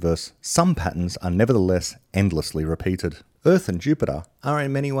and multiverse, some patterns are nevertheless endlessly repeated. Earth and Jupiter are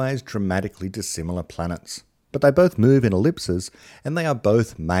in many ways dramatically dissimilar planets, but they both move in ellipses, and they are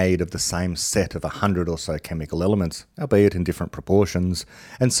both made of the same set of 100 or so chemical elements, albeit in different proportions,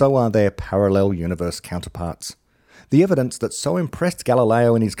 and so are their parallel universe counterparts. The evidence that so impressed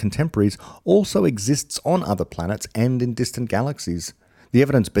Galileo and his contemporaries also exists on other planets and in distant galaxies. The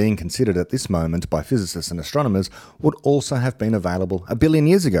evidence being considered at this moment by physicists and astronomers would also have been available 1 billion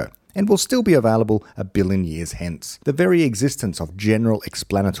years ago, and will still be available 1 billion years hence. The very existence of general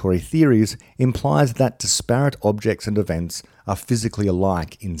explanatory theories implies that disparate objects and events are physically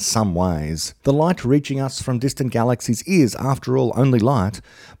alike in some ways. The light reaching us from distant galaxies is, after all, only light,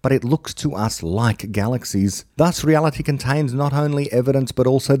 but it looks to us like galaxies. Thus, reality contains not only evidence but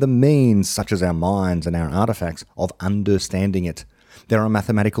also the means, such as our minds and our artifacts, of understanding it. There are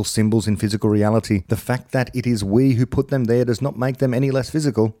mathematical symbols in physical reality. The fact that it is we who put them there does not make them any less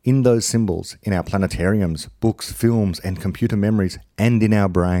physical. In those symbols, in our planetariums, books, films, and computer memories, and in our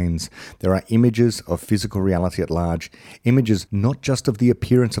brains, there are images of physical reality at large. Images not just of the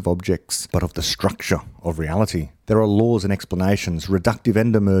appearance of objects, but of the structure of reality. There are laws and explanations, reductive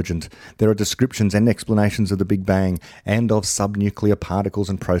and emergent. There are descriptions and explanations of the Big Bang and of subnuclear particles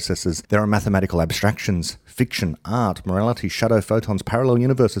and processes. There are mathematical abstractions, fiction, art, morality, shadow photons, parallel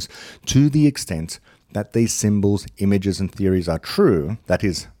universes, to the extent that these symbols, images, and theories are true, that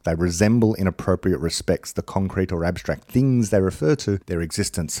is, they resemble in appropriate respects the concrete or abstract things they refer to, their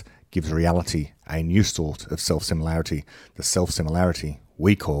existence gives reality a new sort of self-similarity, the self-similarity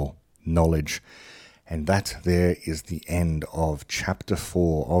we call knowledge. And that there is the end of Chapter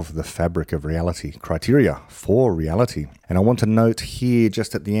 4 of The Fabric of Reality, Criteria for Reality. And I want to note here,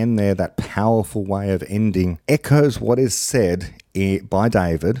 just at the end there, that powerful way of ending echoes what is said by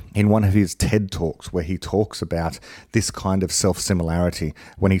David in one of his TED Talks, where he talks about this kind of self-similarity,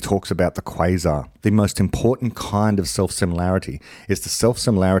 when he talks about the quasar. The most important kind of self-similarity is the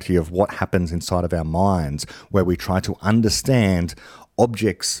self-similarity of what happens inside of our minds, where we try to understand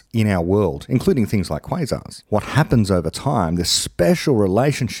objects in our world, including things like quasars. What happens over time, this special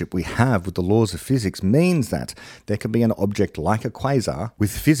relationship we have with the laws of physics, means that there can be an object like a quasar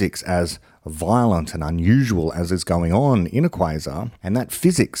with physics as violent and unusual as is going on in a quasar, and that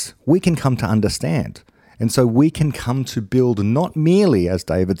physics we can come to understand. And so we can come to build not merely, as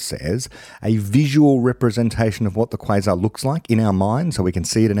David says, a visual representation of what the quasar looks like in our mind, so we can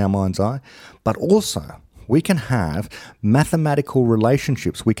see it in our mind's eye, but also we can have mathematical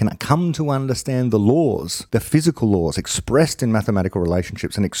relationships. We can come to understand the laws, the physical laws expressed in mathematical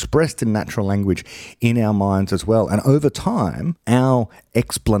relationships and expressed in natural language in our minds as well. And over time, our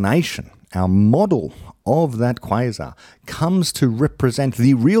explanation, our model of that quasar comes to represent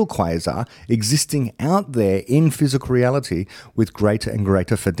the real quasar existing out there in physical reality with greater and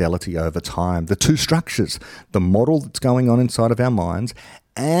greater fidelity over time. The two structures, the model that's going on inside of our minds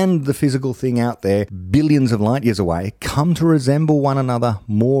and the physical thing out there billions of light years away, come to resemble one another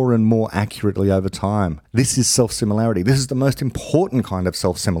more and more accurately over time. This is self-similarity. This is the most important kind of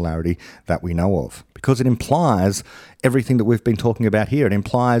self-similarity that we know of, because it implies everything that we've been talking about here. It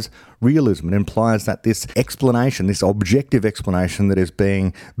implies realism. It implies that this explanation, this objective explanation that is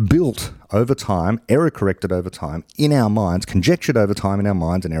being built over time, error-corrected over time in our minds, conjectured over time in our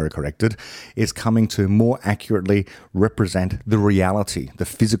minds and error-corrected, is coming to more accurately represent the reality, the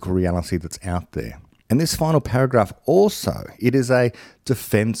physical reality that's out there. And this final paragraph also, it is a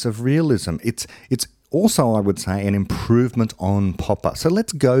defense of realism. It's also, I would say, an improvement on Popper. So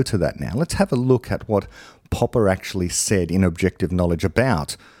let's go to that now. Let's have a look at what Popper actually said in Objective Knowledge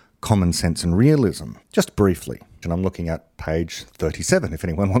about common sense and realism, just briefly. And I'm looking at page 37. If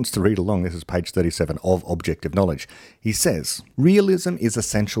anyone wants to read along, this is page 37 of Objective Knowledge. He says, realism is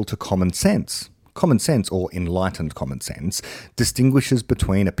essential to common sense. Common sense, or enlightened common sense, distinguishes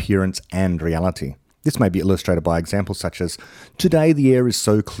between appearance and reality. This may be illustrated by examples such as, today the air is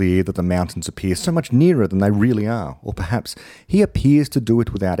so clear that the mountains appear so much nearer than they really are. Or perhaps, he appears to do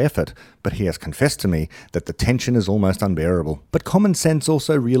it without effort, but he has confessed to me that the tension is almost unbearable. But common sense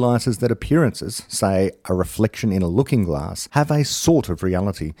also realizes that appearances, say a reflection in a looking glass, have a sort of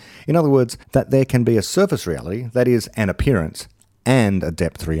reality. In other words, that there can be a surface reality, that is, an appearance, and a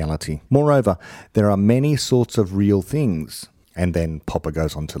depth reality. Moreover, there are many sorts of real things. And then Popper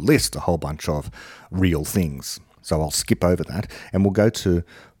goes on to list a whole bunch of real things. So I'll skip over that and we'll go to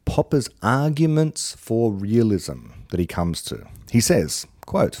Popper's arguments for realism that he comes to. He says,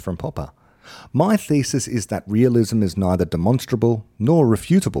 quote from Popper, "My thesis is that realism is neither demonstrable nor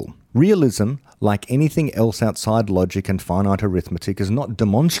refutable. Realism, like anything else outside logic and finite arithmetic, is not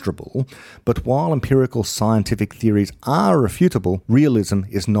demonstrable, but while empirical scientific theories are refutable, realism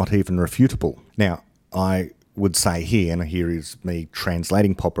is not even refutable." Now, I would say here, and here is me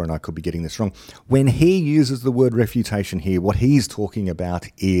translating Popper, and I could be getting this wrong, when he uses the word refutation here, what he's talking about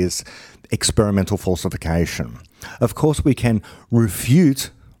is experimental falsification. Of course, we can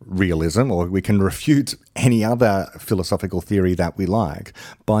refute realism, or we can refute any other philosophical theory that we like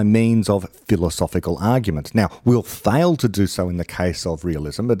by means of philosophical argument. Now, we'll fail to do so in the case of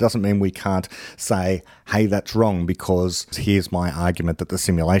realism, but it doesn't mean we can't say, hey, that's wrong because here's my argument that the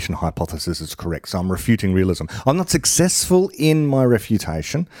simulation hypothesis is correct. So I'm refuting realism. I'm not successful in my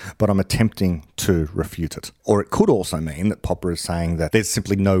refutation, but I'm attempting to refute it. Or it could also mean that Popper is saying that there's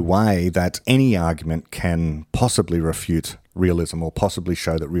simply no way that any argument can possibly refute realism or possibly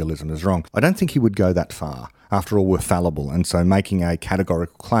show that realism is wrong. I don't think he would go that far. After all, we're fallible, and so making a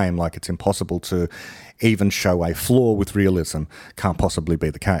categorical claim like it's impossible to even show a flaw with realism can't possibly be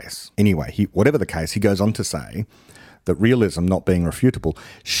the case. Anyway, whatever the case, he goes on to say that realism, not being refutable,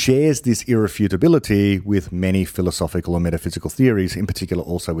 shares this irrefutability with many philosophical or metaphysical theories, in particular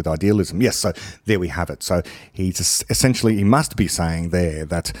also with idealism. Yes, so there we have it. So he must be saying there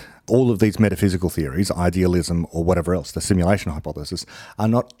that all of these metaphysical theories, idealism or whatever else, the simulation hypothesis, are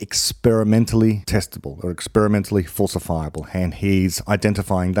not experimentally testable or experimentally falsifiable, and he's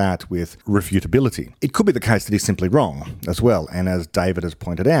identifying that with refutability. It could be the case that he's simply wrong as well, and as David has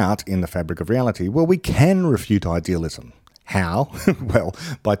pointed out in The Fabric of Reality, well, we can refute idealism. How? Well,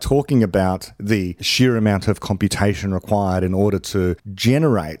 by talking about the sheer amount of computation required in order to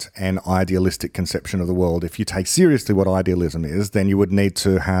generate an idealistic conception of the world. If you take seriously what idealism is, then you would need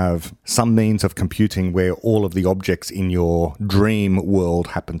to have some means of computing where all of the objects in your dream world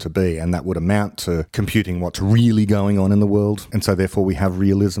happen to be, and that would amount to computing what's really going on in the world. And so therefore we have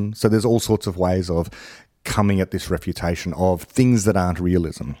realism. So there's all sorts of ways of coming at this refutation of things that aren't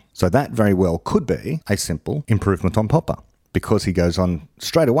realism. So that very well could be a simple improvement on Popper, because he goes on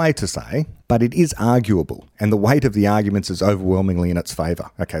straight away to say, but it is arguable, and the weight of the arguments is overwhelmingly in its favour.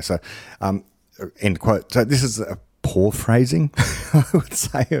 Okay, so end quote. So this is a poor phrasing, I would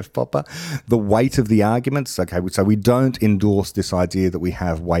say, of Popper. The weight of the arguments. Okay, so we don't endorse this idea that we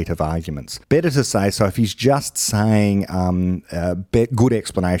have weight of arguments. Better to say, so if he's just saying good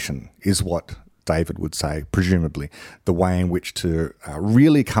explanation is what David would say, presumably, the way in which to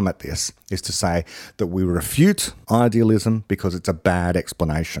really come at this is to say that we refute idealism because it's a bad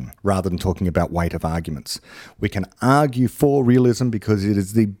explanation, rather than talking about weight of arguments. We can argue for realism because it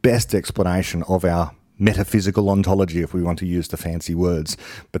is the best explanation of our metaphysical ontology, if we want to use the fancy words.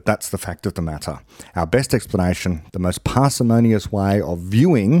 But that's the fact of the matter. Our best explanation, the most parsimonious way of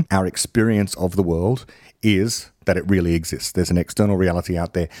viewing our experience of the world, is that it really exists. There's an external reality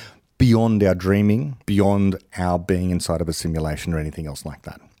out there beyond our dreaming, beyond our being inside of a simulation or anything else like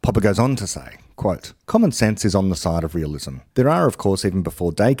that. Popper goes on to say, quote, "Common sense is on the side of realism. There are, of course, even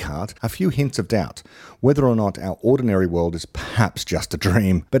before Descartes, a few hints of doubt, whether or not our ordinary world is perhaps just a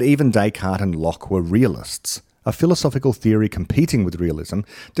dream, but even Descartes and Locke were realists. A philosophical theory competing with realism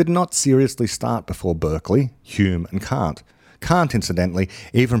did not seriously start before Berkeley, Hume and Kant. Kant, incidentally,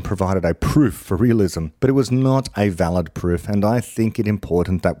 even provided a proof for realism, but it was not a valid proof, and I think it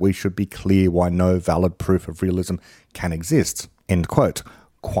important that we should be clear why no valid proof of realism can exist. End quote.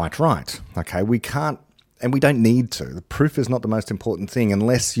 Quite right. Okay, we can't, and we don't need to. The proof is not the most important thing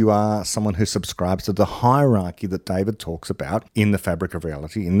unless you are someone who subscribes to the hierarchy that David talks about in The Fabric of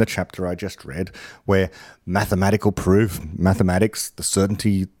Reality, in the chapter I just read, where mathematical proof, mathematics, the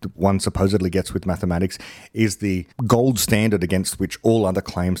certainty one supposedly gets with mathematics, is the gold standard against which all other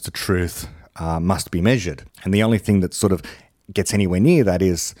claims to truth must be measured. And the only thing that sort of gets anywhere near that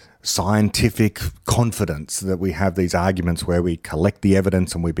is scientific confidence, that we have these arguments where we collect the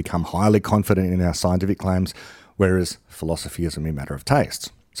evidence and we become highly confident in our scientific claims, whereas philosophy is a mere matter of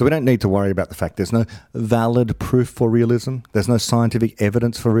taste. So we don't need to worry about the fact there's no valid proof for realism, there's no scientific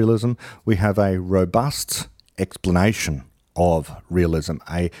evidence for realism. We have a robust explanation of realism,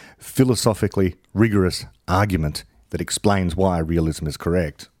 a philosophically rigorous argument that explains why realism is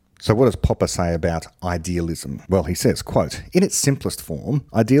correct. So what does Popper say about idealism? Well, he says, quote, "In its simplest form,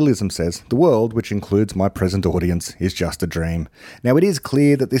 idealism says, the world, which includes my present audience, is just a dream. Now it is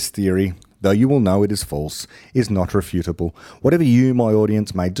clear that this theory, though you will know it is false, is not refutable. Whatever you, my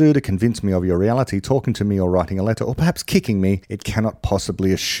audience, may do to convince me of your reality, talking to me or writing a letter, or perhaps kicking me, it cannot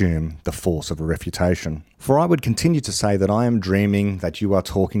possibly assume the force of a refutation. For I would continue to say that I am dreaming, that you are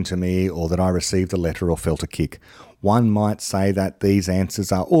talking to me, or that I received a letter or felt a kick. One might say that these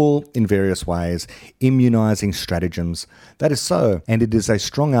answers are all, in various ways, immunizing stratagems. That is so, and it is a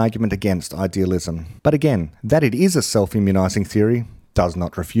strong argument against idealism. But again, that it is a self-immunizing theory does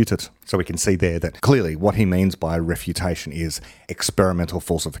not refute it." So we can see there that clearly what he means by refutation is experimental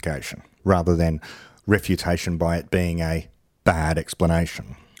falsification, rather than refutation by it being a bad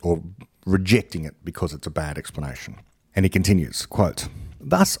explanation, or rejecting it because it's a bad explanation. And he continues, quote,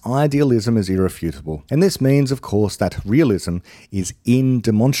 "Thus, idealism is irrefutable, and this means, of course, that realism is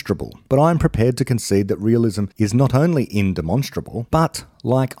indemonstrable. But I am prepared to concede that realism is not only indemonstrable, but,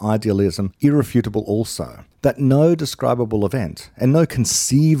 like idealism, irrefutable also. That no describable event and no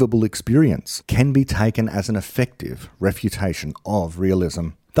conceivable experience can be taken as an effective refutation of realism.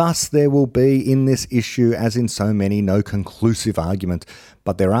 Thus, there will be in this issue, as in so many, no conclusive argument,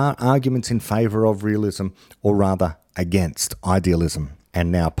 but there are arguments in favour of realism, or rather against idealism." And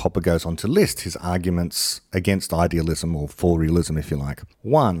now Popper goes on to list his arguments against idealism, or for realism if you like.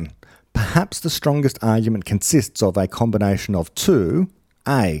 1. Perhaps the strongest argument consists of a combination of two.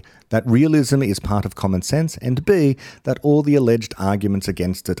 A. That realism is part of common sense, and B. That all the alleged arguments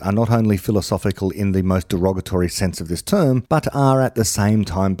against it are not only philosophical in the most derogatory sense of this term, but are at the same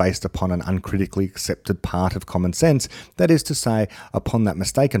time based upon an uncritically accepted part of common sense, that is to say, upon that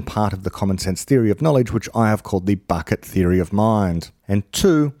mistaken part of the common sense theory of knowledge which I have called the bucket theory of mind. And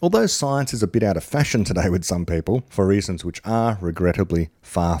 2, although science is a bit out of fashion today with some people, for reasons which are, regrettably,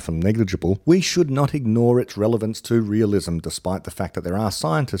 far from negligible, we should not ignore its relevance to realism, despite the fact that there are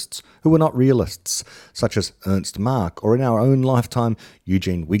scientists who are not realists, such as Ernst Mach, or in our own lifetime,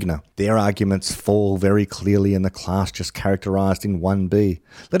 Eugene Wigner. Their arguments fall very clearly in the class just characterised in 1b.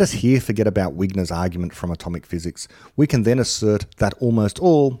 Let us here forget about Wigner's argument from atomic physics. We can then assert that almost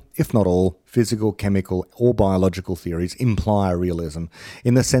all, if not all, physical, chemical, or biological theories imply realism,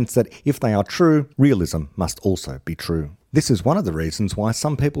 in the sense that if they are true, realism must also be true. This is one of the reasons why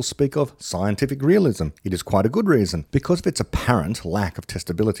some people speak of scientific realism. It is quite a good reason. Because of its apparent lack of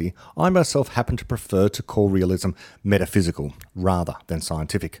testability, I myself happen to prefer to call realism metaphysical rather than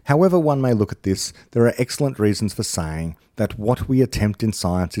scientific. However one may look at this, there are excellent reasons for saying that what we attempt in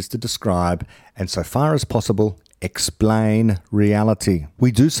science is to describe, and so far as possible, explain reality.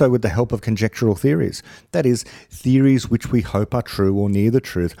 We do so with the help of conjectural theories, that is, theories which we hope are true or near the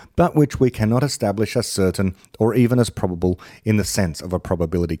truth, but which we cannot establish as certain or even as probable in the sense of a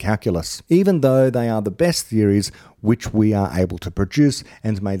probability calculus, even though they are the best theories which we are able to produce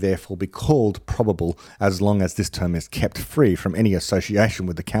and may therefore be called probable as long as this term is kept free from any association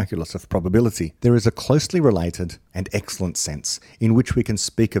with the calculus of probability. There is a closely related and excellent sense in which we can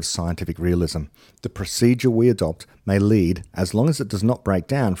speak of scientific realism. The procedure we adopt may lead, as long as it does not break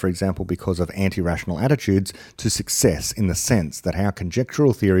down, for example because of anti-rational attitudes, to success in the sense that our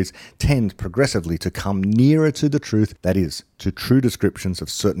conjectural theories tend progressively to come nearer to the truth, that is, to true descriptions of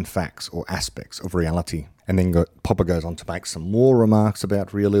certain facts or aspects of reality. And then Popper goes on to make some more remarks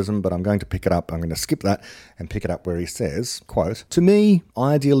about realism, but I'm going to pick it up. I'm going to skip that and pick it up where he says, quote, "To me,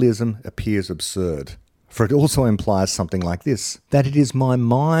 idealism appears absurd, for it also implies something like this, that it is my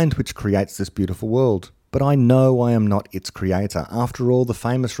mind which creates this beautiful world. but I know I am not its creator. After all, the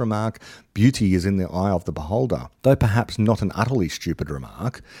famous remark, beauty is in the eye of the beholder, though perhaps not an utterly stupid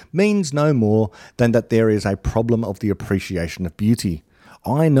remark, means no more than that there is a problem of the appreciation of beauty.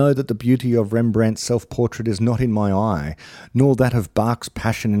 I know that the beauty of Rembrandt's self-portrait is not in my eye, nor that of Bach's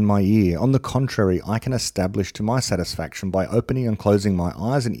Passion in my ear. On the contrary, I can establish to my satisfaction by opening and closing my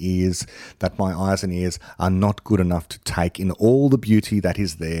eyes and ears that my eyes and ears are not good enough to take in all the beauty that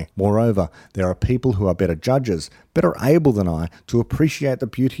is there. Moreover, there are people who are better judges, better able than I to appreciate the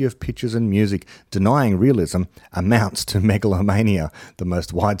beauty of pictures and music. Denying realism amounts to megalomania, the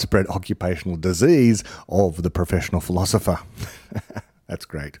most widespread occupational disease of the professional philosopher. That's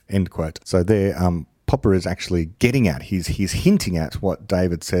great. End quote. So there, Popper is actually getting at, he's hinting at what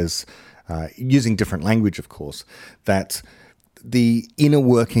David says, using different language, of course, that the inner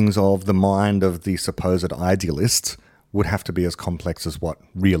workings of the mind of the supposed idealists would have to be as complex as what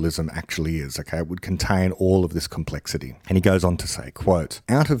realism actually is, okay? It would contain all of this complexity. And he goes on to say, quote,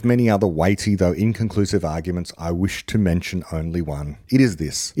 "Out of many other weighty though inconclusive arguments, I wish to mention only one. It is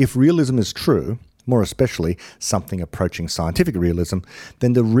this: if realism is true, more especially something approaching scientific realism,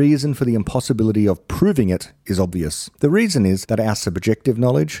 then the reason for the impossibility of proving it is obvious. The reason is that our subjective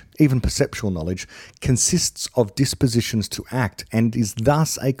knowledge, even perceptual knowledge, consists of dispositions to act and is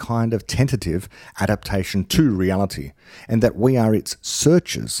thus a kind of tentative adaptation to reality, and that we are its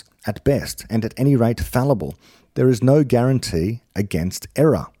searchers at best and at any rate fallible. There is no guarantee against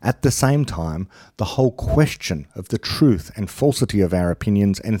error. At the same time, the whole question of the truth and falsity of our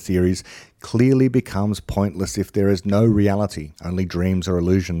opinions and theories clearly becomes pointless if there is no reality, only dreams or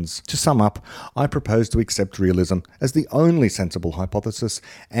illusions. To sum up, I propose to accept realism as the only sensible hypothesis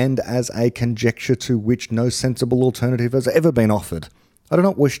and as a conjecture to which no sensible alternative has ever been offered. I do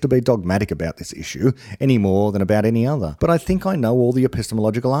not wish to be dogmatic about this issue any more than about any other, but I think I know all the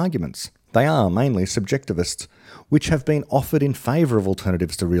epistemological arguments. They are mainly subjectivist, which have been offered in favour of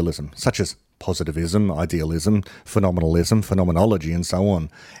alternatives to realism, such as positivism, idealism, phenomenalism, phenomenology, and so on.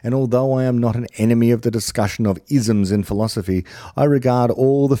 And although I am not an enemy of the discussion of isms in philosophy, I regard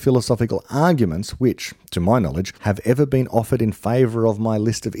all the philosophical arguments which, to my knowledge, have ever been offered in favour of my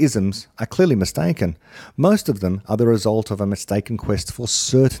list of isms are clearly mistaken. Most of them are the result of a mistaken quest for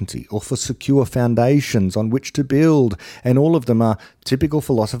certainty or for secure foundations on which to build, and all of them are typical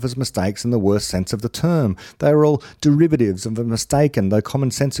philosophers' mistakes in the worst sense of the term. They are all derivatives of a mistaken, though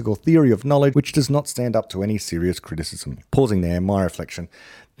commonsensical theory of knowledge which does not stand up to any serious criticism. Pausing there, my reflection,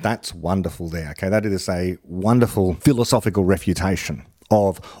 that's wonderful there, okay? That is a wonderful philosophical refutation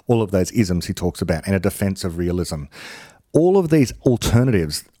of all of those isms he talks about and a defense of realism. All of these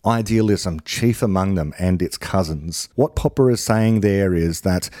alternatives, idealism chief among them and its cousins, what Popper is saying there is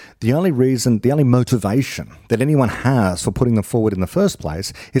that the only reason, the only motivation that anyone has for putting them forward in the first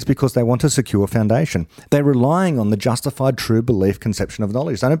place is because they want a secure foundation. They're relying on the justified true belief conception of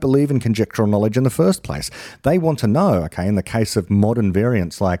knowledge. They don't believe in conjectural knowledge in the first place. They want to know, okay, in the case of modern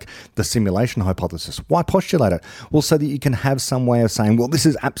variants like the simulation hypothesis, why postulate it? Well, so that you can have some way of saying, well, this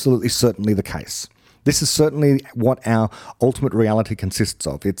is absolutely certainly the case. This is certainly what our ultimate reality consists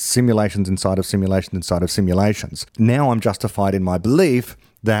of. It's simulations inside of simulations inside of simulations. Now I'm justified in my belief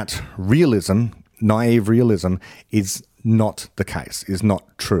that realism, naive realism, is not the case, is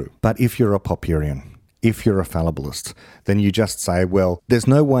not true. But if you're a Popperian, if you're a fallibilist, then you just say, well, there's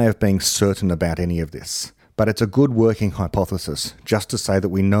no way of being certain about any of this. But it's a good working hypothesis just to say that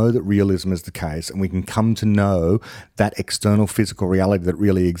we know that realism is the case and we can come to know that external physical reality that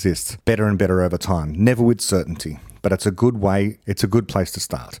really exists better and better over time, never with certainty. But it's a good way, it's a good place to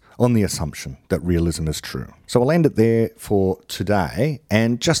start on the assumption that realism is true. So I'll end it there for today.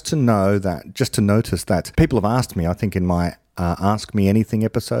 And just to notice that people have asked me, I think in my Ask Me Anything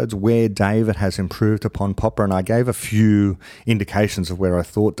episodes, where David has improved upon Popper, and I gave a few indications of where I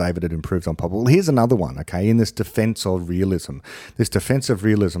thought David had improved on Popper. Well, here's another one, okay, in this defense of realism. This defense of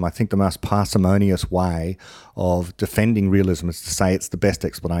realism, I think the most parsimonious way of defending realism is to say it's the best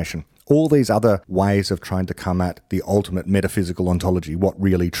explanation. All these other ways of trying to come at the ultimate metaphysical ontology, what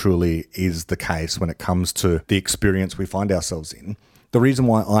really truly is the case when it comes to the experience we find ourselves in, the reason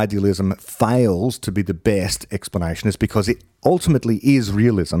why idealism fails to be the best explanation is because it ultimately is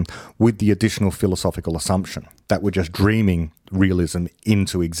realism with the additional philosophical assumption that we're just dreaming realism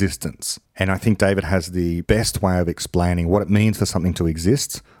into existence. And I think David has the best way of explaining what it means for something to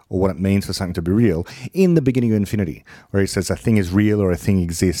exist or what it means for something to be real in the beginning of Infinity, where he says a thing is real or a thing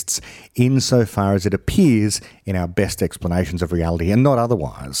exists insofar as it appears in our best explanations of reality and not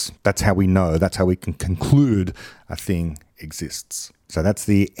otherwise. That's how we know, that's how we can conclude a thing exists. So that's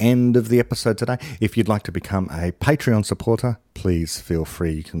the end of the episode today. If you'd like to become a Patreon supporter, please feel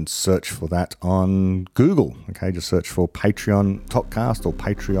free. You can search for that on Google. Okay, just search for Patreon Topcast or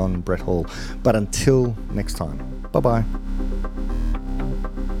Patreon Brett Hall. But until next time, bye-bye.